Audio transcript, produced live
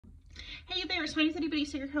Hey there, it's Tiny City Bitty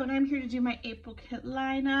Sticker Co. and I'm here to do my April kit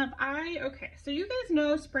lineup. Okay, so you guys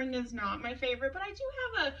know spring is not my favorite, but I do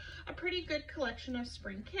have a pretty good collection of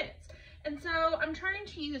spring kits. And so I'm trying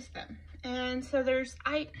to use them. And so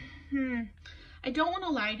I don't want to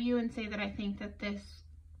lie to you and say that I think that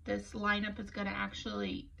this lineup is going to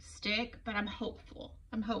actually stick, but I'm hopeful.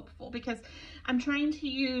 I'm hopeful because I'm trying to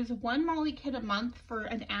use one Molly kit a month for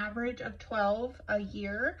an average of 12 a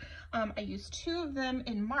year. I used 2 of them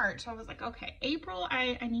in March. So I was like, okay, April,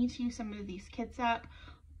 I need to use some of these kits up.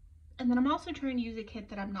 And then I'm also trying to use a kit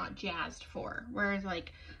that I'm not jazzed for. Whereas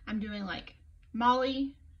like I'm doing like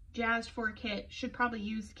Molly, jazzed for a kit, should probably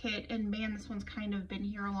use kit. And man, this one's kind of been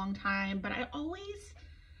here a long time, but I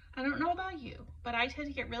don't know about you, but I tend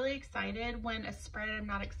to get really excited when a spread I'm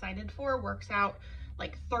not excited for works out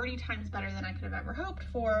like 30 times better than I could have ever hoped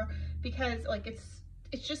for, because like it's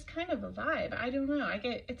just kind of a vibe. I don't know,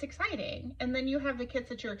 it's exciting. And then you have the kits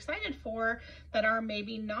that you're excited for that are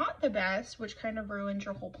maybe not the best, which kind of ruins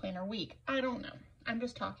your whole planner week. I don't know. I'm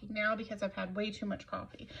just talking now because I've had way too much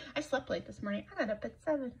coffee. I slept late this morning. I got up at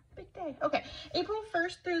 7. Big day. Okay, April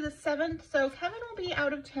 1st through the 7th. So Kevin will be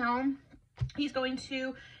out of town. He's going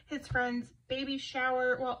to his friend's baby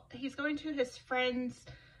shower. Well, he's going to his friend's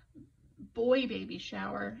boy baby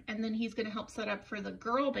shower, and then he's going to help set up for the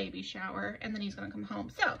girl baby shower, and then he's going to come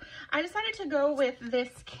home. So I decided to go with this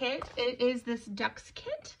kit. It is this Ducks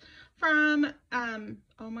kit from,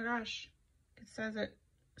 oh my gosh, it says it,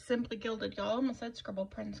 Simply Gilded. Y'all almost said Scribble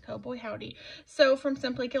Prince Co. Boy howdy. So from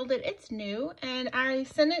Simply Gilded, it's new, and I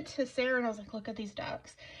sent it to Sarah, and I was like, look at these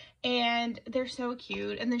ducks. And they're so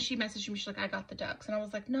cute. And then she messaged me, she's like, I got the ducks. And I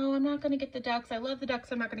was like, no, I'm not going to get the ducks. I love the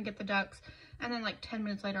ducks. I'm not going to get the ducks. And then like 10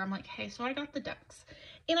 minutes later, I'm like, hey, so I got the ducks.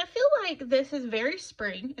 And I feel like this is very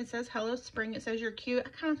spring. It says, hello spring. It says you're cute. I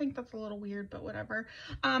kind of think that's a little weird, but whatever.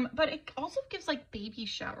 But it also gives like baby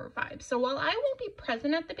shower vibes. So while I won't be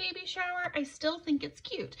present at the baby shower, I still think it's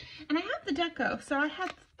cute. And I have the deco. So I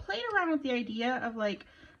have played around with the idea of like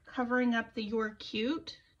covering up the you're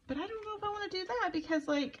cute. But I don't know if I want to do that because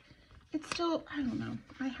like, it's still, I don't know,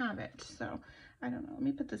 I have it, so I don't know. Let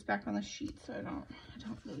me put this back on the sheet so I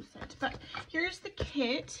don't lose it. But here's the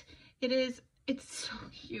kit. It's so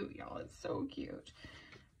cute, y'all. It's so cute.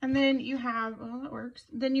 And then you have, well, that works.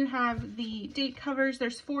 Then you have the date covers.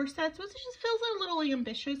 There's 4 sets, which just feels a little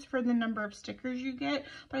ambitious for the number of stickers you get.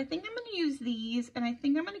 But I think I'm going to use these, and I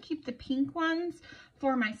think I'm going to keep the pink ones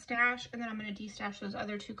for my stash, and then I'm going to destash those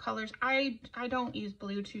other 2 colors. I don't use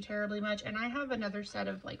blue too terribly much, and I have another set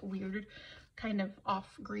of like weird kind of off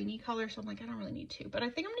greeny color, so I'm like, I don't really need to. But I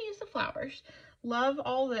think I'm going to use the flowers. Love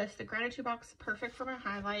all this. The gratitude box, perfect for my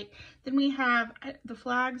highlight. Then we have the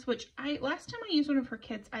flags, which last time I used one of her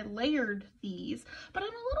kits, I layered these, but I'm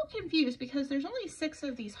a little confused because there's only 6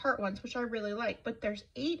 of these heart ones, which I really like, but there's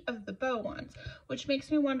 8 of the bow ones, which makes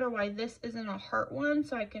me wonder why this isn't a heart one,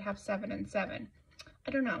 so I could have 7 and 7. I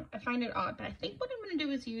don't know. I find it odd, but I think what I'm going to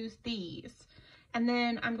do is use these, and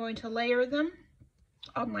then I'm going to layer them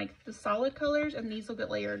on like the solid colors, and these will get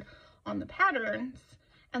layered on the patterns.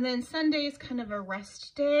 And then Sunday is kind of a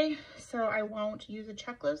rest day, so I won't use a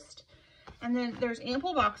checklist. And then there's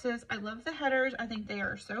ample boxes. I love the headers. I think they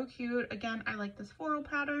are so cute. Again, I like this floral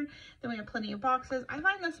pattern. Then we have plenty of boxes. I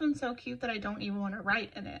find this one so cute that I don't even want to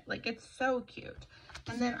write in it. Like, it's so cute.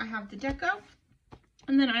 And then I have the deco.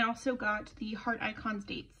 And then I also got the heart icons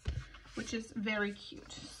dates, which is very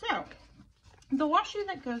cute. So the washi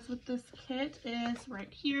that goes with this kit is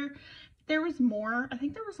right here. There was more. I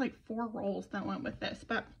think there was like 4 rolls that went with this,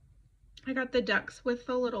 but I got the ducks with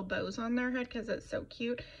the little bows on their head because it's so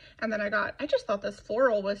cute. And then I just thought this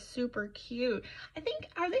floral was super cute. I think,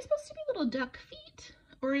 are they supposed to be little duck feet?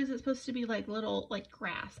 Or is it supposed to be like little, like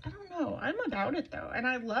grass? I don't know. I'm about it though. And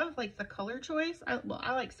I love like the color choice. Well,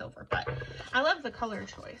 I like silver, but I love the color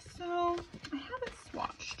choice. So I have it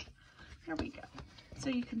swatched. There we go.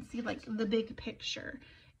 So you can see like the big picture.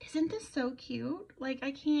 Isn't this so cute? Like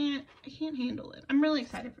I can't handle it. I'm really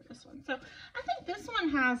excited for this one. So I think this one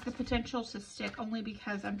has the potential to stick only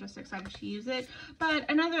because I'm just excited to use it. But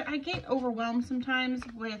I get overwhelmed sometimes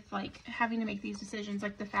with like having to make these decisions,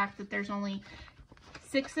 like the fact that there's only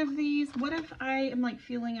 6 of these. What if I am like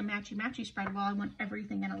feeling a matchy spread while I want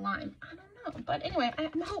everything in a line? I don't know. But anyway,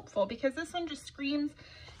 I'm hopeful because this one just screams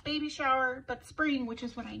baby shower, but spring, which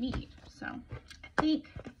is what I need. So I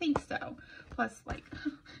think so. Plus, like,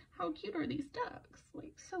 how cute are these ducks?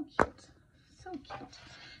 Like, so cute. So cute.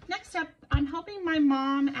 Next up, I'm helping my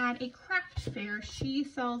mom at a craft fair. She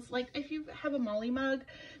sells, like, if you have a Molly mug,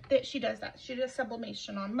 that she does that. She does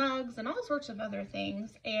sublimation on mugs and all sorts of other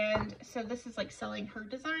things. And so this is like selling her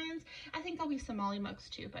designs. I think there'll be some Molly mugs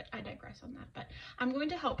too, but I digress on that. But I'm going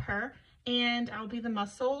to help her. and I'll be the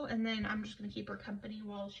muscle, and then I'm just gonna keep her company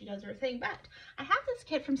while she does her thing. But I have this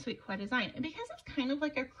kit from Sweet Kawaii Design, and because it's kind of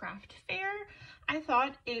like a craft fair, I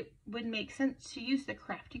thought it would make sense to use the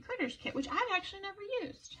Crafty Critters kit, which I've actually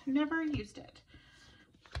never used it.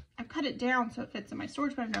 I've cut it down so it fits in my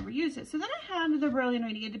storage, but I've never used it. So then I had the brilliant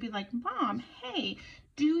idea to be like, Mom, hey,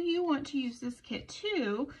 do you want to use this kit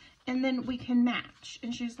too? And then we can match.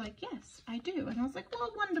 And she's like, yes, I do. And I was like,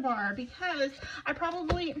 well, Wonderbar, because I've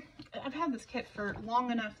had this kit for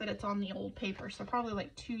long enough that it's on the old paper. So probably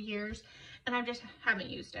like 2 years, and I just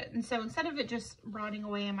haven't used it. And so instead of it just rotting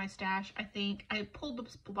away in my stash, I think I pulled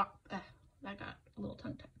the, I got a little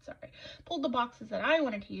tongue tied, sorry. Pulled the boxes that I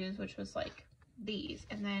wanted to use, which was like these,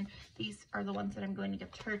 and then these are the ones that I'm going to give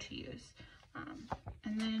her to use.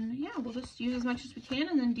 And then, yeah, we'll just use as much as we can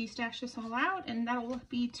and then destash this all out, and that'll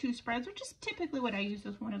be 2 spreads, which is typically what I use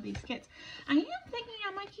with one of these kits. I am thinking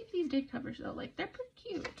I might keep these date covers though, like they're pretty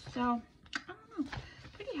cute, so I don't know,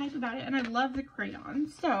 pretty hype about it. And I love the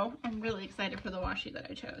crayons, so I'm really excited for the washi that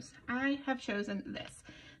I chose. I have chosen this.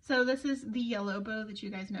 So this is the yellow bow that you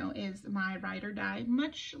guys know is my ride or die,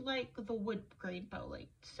 much like the wood grain bow, like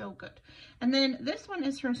so good. And then this one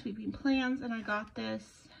is from Sweeping Plans, and I got this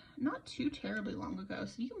not too terribly long ago,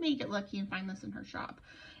 so you may get lucky and find this in her shop.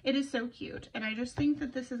 It is so cute, and I just think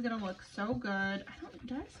that this is gonna look so good.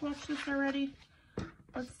 Did I swatch this already?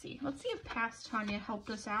 Let's see if past Tanya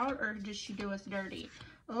helped us out, or did she do us dirty?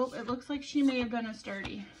 Oh, it looks like she may have done us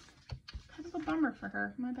dirty. Kind of a bummer for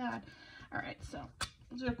her, my bad. All right, so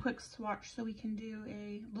let's do a quick swatch so we can do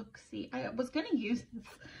a look-see. I was gonna use this.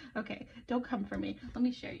 Okay, don't come for me. Let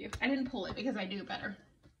me show you. I didn't pull it because I knew better.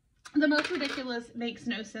 The most ridiculous, makes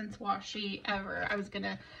no sense washi ever. I was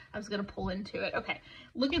gonna pull into it. Okay,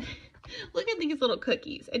 look at these little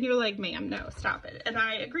cookies, and you're like, ma'am, no, stop it. And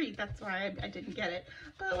I agree. That's why I didn't get it.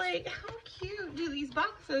 But like, how cute do these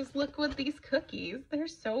boxes look with these cookies? They're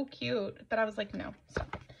so cute. But I was like, no,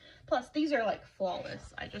 stop it. Plus, these are like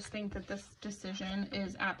flawless. I just think that this decision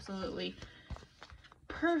is absolutely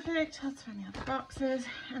perfect. Let's find the other boxes.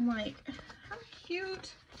 And like, how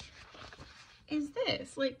cute is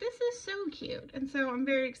this? Like, this is so cute, and so I'm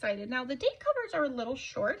very excited. Now the date covers are a little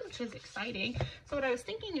short, which is exciting. So what I was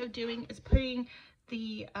thinking of doing is putting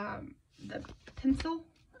the pencil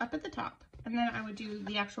up at the top, and then I would do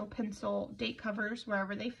the actual pencil date covers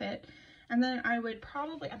wherever they fit. And then I would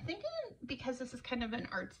probably, I'm thinking, because this is kind of an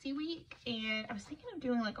artsy week, and I was thinking of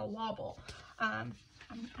doing like a wobble. I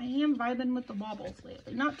am vibing with the wobbles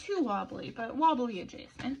lately. Not too wobbly, but wobbly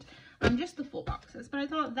adjacent. Just the full boxes. But I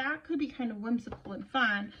thought that could be kind of whimsical and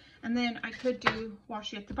fun. And then I could do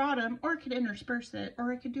washi at the bottom, or I could intersperse it,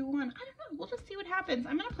 or I could do one. I don't know. We'll just see what happens.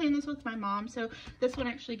 I'm going to plan this with my mom, so this won't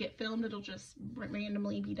actually get filmed. It'll just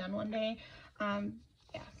randomly be done one day.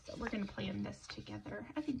 Yeah, so we're going to plan this together.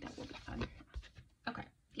 I think that will be fun. Okay,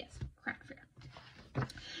 yes, craft fair.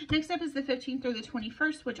 Next up is the 15th through the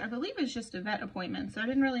 21st, which I believe is just a vet appointment, so I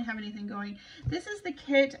didn't really have anything going. This is the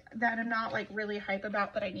kit that I'm not like really hype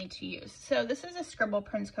about, but I need to use. So this is a Scribble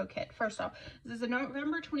Princeco kit. First off, this is a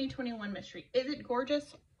November 2021 mystery. Is it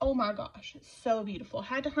gorgeous? Oh my gosh, it's so beautiful.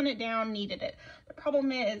 Had to hunt it down, needed it. The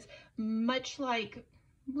problem is, much like,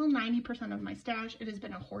 well, 90% of my stash, it has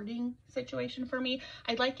been a hoarding situation for me.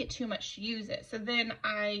 I like it too much to use it, so then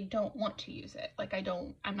I don't want to use it. Like,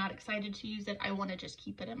 I'm not excited to use it. I want to just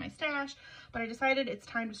keep it in my stash, but I decided it's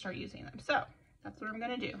time to start using them. So that's what I'm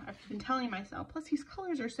gonna do. I've been telling myself, plus these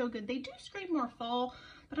colors are so good. They do scream more fall,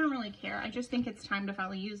 but I don't really care. I just think it's time to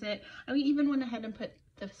finally use it. I even went ahead and put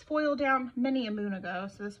this foil down many a moon ago,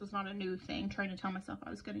 so this was not a new thing, trying to tell myself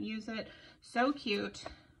I was gonna use it. So cute.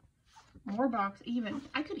 More box. Even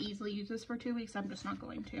I could easily use this for 2 weeks. I'm just not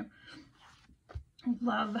going to.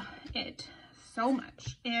 Love it so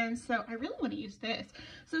much, and so I really want to use this.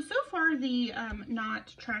 So far the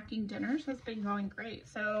not tracking dinners has been going great,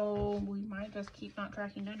 so we might just keep not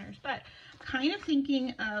tracking dinners. But kind of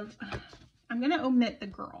thinking of, I'm gonna omit the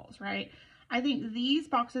girls, right? I think these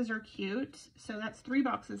boxes are cute, so that's 3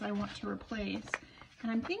 boxes I want to replace,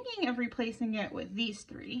 and I'm thinking of replacing it with these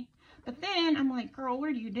 3. But then I'm like, girl, what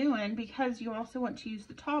are you doing? Because you also want to use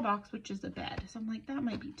the tall box, which is a bed. So I'm like, that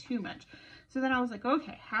might be too much. So then I was like,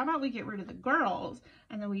 okay, how about we get rid of the girls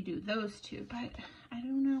and then we do those 2? But I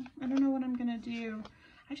don't know. I don't know what I'm going to do.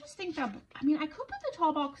 I just think that, I mean, I could put the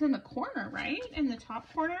tall box in the corner, right? In the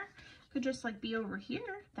top corner. Could just like be over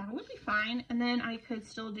here. That would be fine. And then I could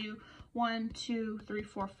still do 1, 2, 3,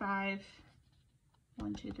 4, 5.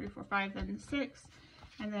 1, 2, 3, 4, 5, then 6.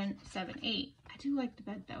 and then 7, 8. I do like the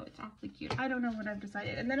bed though. It's awfully cute. I don't know what I've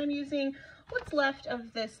decided. And then I'm using what's left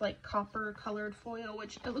of this like copper colored foil,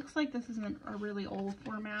 which it looks like this isn't a really old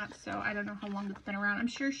format, so I don't know how long it's been around. I'm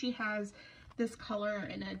sure she has this color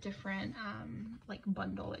in a different like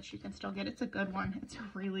bundle that you can still get. It's a good one. It's a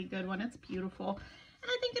really good one. It's beautiful. And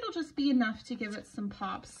I think it'll just be enough to give it some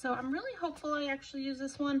pops. So I'm really hopeful I actually use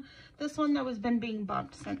this one. This one that was been being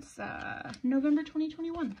bumped since November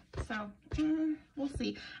 2021. So we'll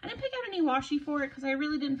see. I didn't pick out any washi for it because I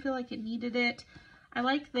really didn't feel like it needed it. I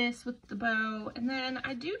like this with the bow. And then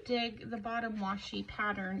I do dig the bottom washi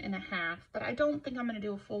pattern in a half, but I don't think I'm going to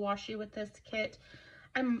do a full washi with this kit.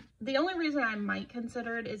 The only reason I might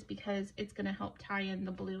consider it is because it's going to help tie in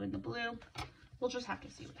the blue and the blue. We'll just have to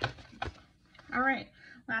see what happens. All right,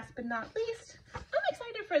 last but not least, I'm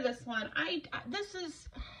excited for this one. This is,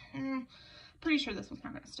 pretty sure this one's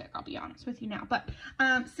not gonna stick, I'll be honest with you now. But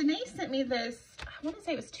Sine sent me this, I wanna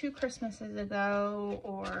say it was 2 Christmases ago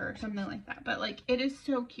or something like that. But like, it is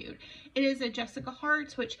so cute. It is a Jessica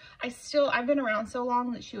Hart's, which I've been around so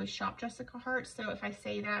long that she was Shop Jessica Hart's. So if I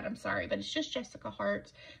say that, I'm sorry, but it's just Jessica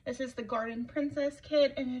Hart's. This is the Garden Princess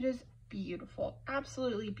kit, and it is beautiful,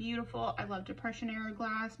 absolutely beautiful. I love Depression Era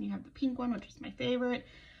glass, and you have the pink one, which is my favorite.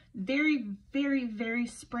 Very, very, very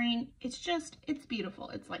spring. It's beautiful.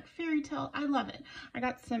 It's like fairy tale. I love it. I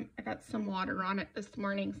got some water on it this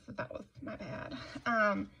morning, so that was my bad.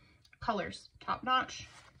 Colors, top notch.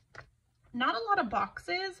 Not a lot of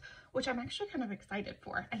boxes, which I'm actually kind of excited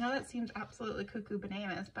for. I know that seems absolutely cuckoo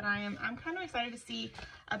bananas, but I'm kind of excited to see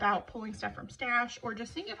about pulling stuff from Stash or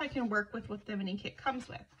just seeing if I can work with what the mini kit comes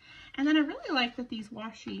with. And then I really like that these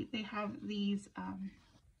washi, they have these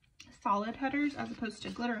solid headers as opposed to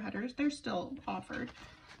glitter headers. They're still offered.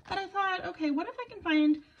 But I thought, okay, what if I can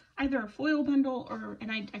find either a foil bundle or,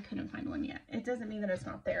 and I couldn't find one yet. It doesn't mean that it's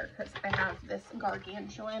not there because I have this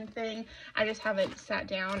gargantuan thing. I just haven't sat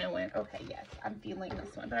down and went, okay, yes, I'm feeling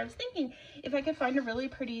this one. But I was thinking if I could find a really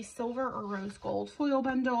pretty silver or rose gold foil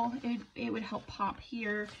bundle, it would help pop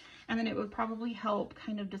here. And then it would probably help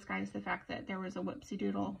kind of disguise the fact that there was a Whipsy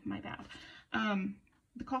Doodle. My bad.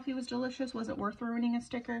 The coffee was delicious. Was it worth ruining a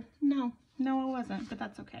sticker? No, it wasn't, but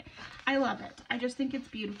that's okay. I love it. I just think it's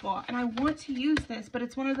beautiful, and I want to use this, but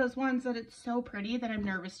it's one of those ones that it's so pretty that I'm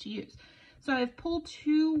nervous to use. So I've pulled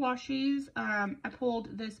 2 washies. I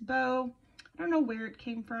pulled this bow. I don't know where it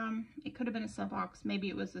came from. It could have been a sub box. Maybe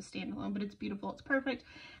it was a standalone, but it's beautiful. It's perfect.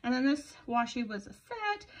 And then this washi was a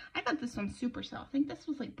set. I got this on Supercell. I think this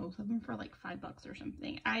was like both of them for like $5 or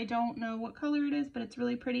something. I don't know what color it is, but it's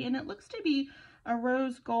really pretty, and it looks to be a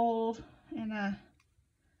rose gold and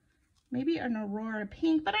maybe an Aurora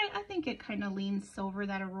pink, but I think it kind of leans silver,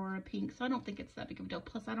 that Aurora pink, so I don't think it's that big of a deal.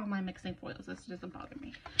 Plus, I don't mind mixing foils. This doesn't bother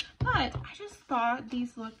me. But I just thought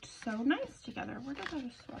these looked so nice together. Where did I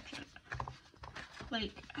just swatch it?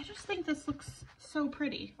 Like, I just think this looks so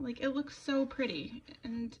pretty. Like, it looks so pretty.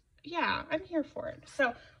 And yeah, I'm here for it.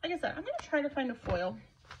 So, like I said, I'm going to try to find a foil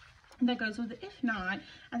that goes with it. If not,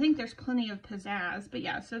 I think there's plenty of pizzazz. But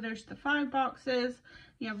yeah, so there's the 5 boxes,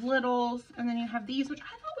 you have littles, and then you have these, which I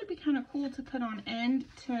thought would be kind of cool to put on end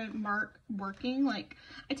to mark working. Like,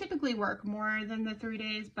 I typically work more than the 3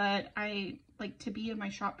 days, but I like to be in my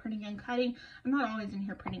shop printing and cutting. I'm not always in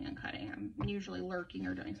here printing and cutting. I'm usually lurking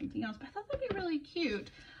or doing something else, but I thought that'd be really cute.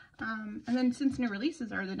 And then since new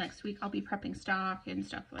releases are the next week, I'll be prepping stock and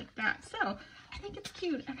stuff like that. So I think it's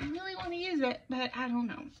cute, and I really want to use it, but I don't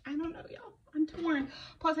know. I don't know, y'all. I'm torn.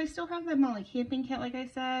 Plus, I still have that Molly camping kit, like I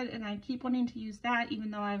said, and I keep wanting to use that,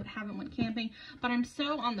 even though I haven't went camping. But I'm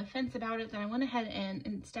so on the fence about it that I went ahead and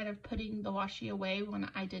instead of putting the washi away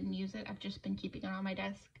when I didn't use it, I've just been keeping it on my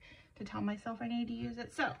desk to tell myself I need to use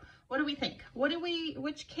it. So, what do we think?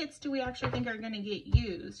 Which kits do we actually think are going to get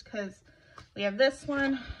used? Because we have this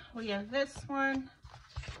one, we have this one,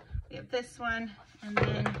 we have this one, and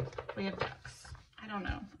then we have ducks. I don't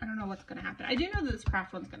know what's going to happen. I do know that this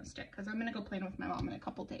craft one's going to stick because I'm going to go playing with my mom in a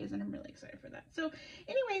couple days, and I'm really excited for that. So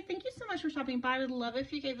anyway, thank you so much for stopping by. I would love it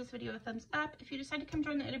if you gave this video a thumbs up. If you decide to come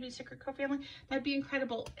join the Itaby Secret Co family, that'd be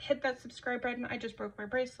incredible. Hit that subscribe button. I just broke my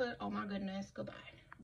bracelet. Oh my goodness. Goodbye.